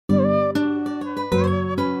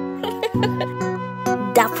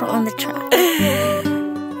Dapro on the track.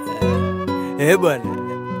 Bwana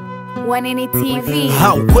Wanene TV.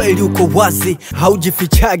 Kweli uko wazi,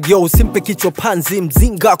 haujifichagi, usimpe kichwa panzi,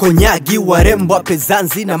 mzinga konyagi, warembo wape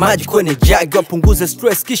zanzi na maji kwenye jagi, wapunguze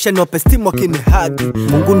stress kisha niwape stimu wakinihagi.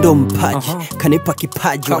 Mungu ndo mpaji, kanipa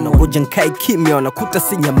kipaji, wanangoja nikae kimya, wanakuta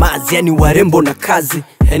si nyamazi, yani warembo na kazi.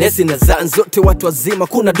 Henesi na zanzi zote watu wazima,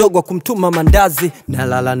 kuna dogo wa kumtuma mandazi.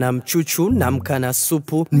 Nalala na mchuchu, naamka na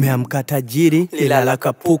supu, nimeamka tajiri, nilala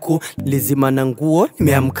kapuku, nilizima na nguo,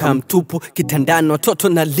 nimeamka mtupu, kitandani watoto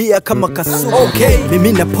nalia kama kasuku. Okay,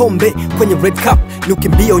 mimi na pombe kwenye red cup,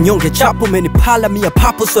 niukimbia unyonge chapu, menipala mia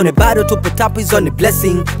papo, sone bado tupo tapu, hizo ni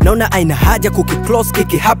blessing. Naona aina haja kukiclose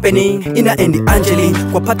kiki happening, ina endi Angeli,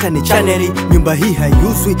 kwa pata ni chaneli, nyumba hii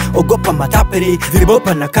hayuzwi, ogopa matapeli,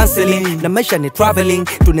 vibopa na cancelling, na maisha ni traveling,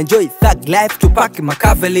 tunenjoy thug life, tupaki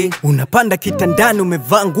makaveli. Unapanda kitandani,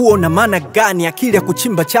 umevaa nguo na maana gani, akili ya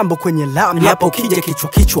kuchimba chambo kwenye lami, hapo kija kichwa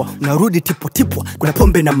kichwa, unarudi tipo tipwa, kuna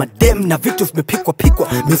pombe na madem na vitu vimepikwa pikwa,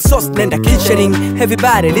 misos nenda kitchening,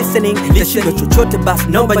 everybody listening, lishindo chochote basi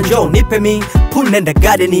naomba njoo nipe mi, pool nenda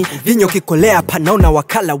gardening, vinyo kikolea, panaona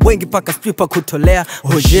wakala wengi paka stripper kutolea,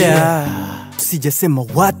 hojea. Sijasema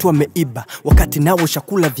watu wameiba, wakati nao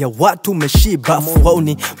shakula vya watu umeshiba.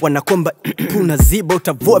 Fuauni wanakomba unaziba,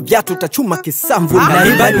 utavua viatu utachuma kisamvu, na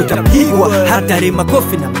ribani utapigwa, hatari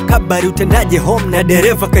makofi na makabari, utendaje home na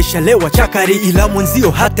dereva kaishalewa chakari, ila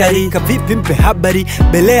mwenzio hatari, kavipi mpe habari,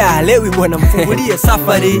 belea halewi bwana mfungulie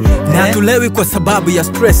safari. Na tulewi kwa sababu ya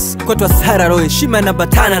stress, kwa tuasara roho heshima na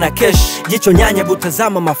batana na cash, jicho nyanya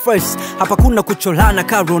butazama mafirst, hapa kuna kucholana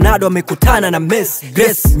ka Ronaldo amekutana na Messi.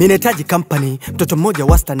 Grace, minetaji company, mtoto mmoja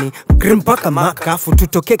wastani, grim paka makafu,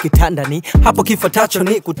 tutoke kitandani, hapo kifuatacho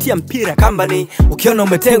ni kutia mpira kambani. Ukiona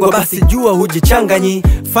umetengwa basi jua hujichanganyi,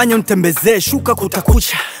 fanya mtembezee shuka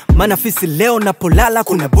kutakucha, maana fisi leo napolala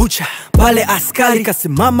kuna bucha, pale askari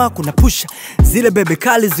kasimama kuna pusha, zile bebe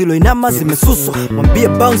kali ziloinama zimesuswa, mwambie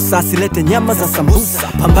bouncer asilete nyama za sambusa,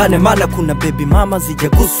 pambane maana kuna baby mama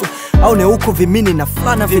zijaguswa, au ne huko vimini na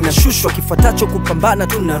flana vinashushwa, kifuatacho kupambana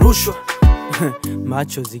tunarushwa.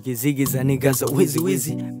 Macho zigizigi za nigga za wizi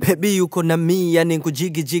wizi, baby yuko na mi yani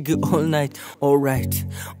kujigi jigi all night. Alright,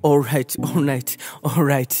 alright, alright,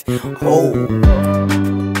 alright. Oh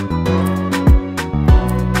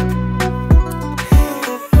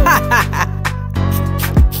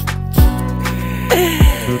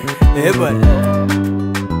bwana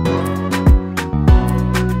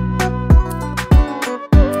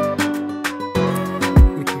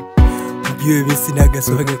Yue sinaga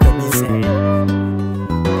swaga kabisa.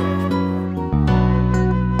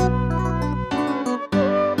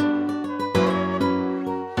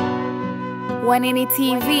 Wanene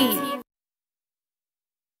TV.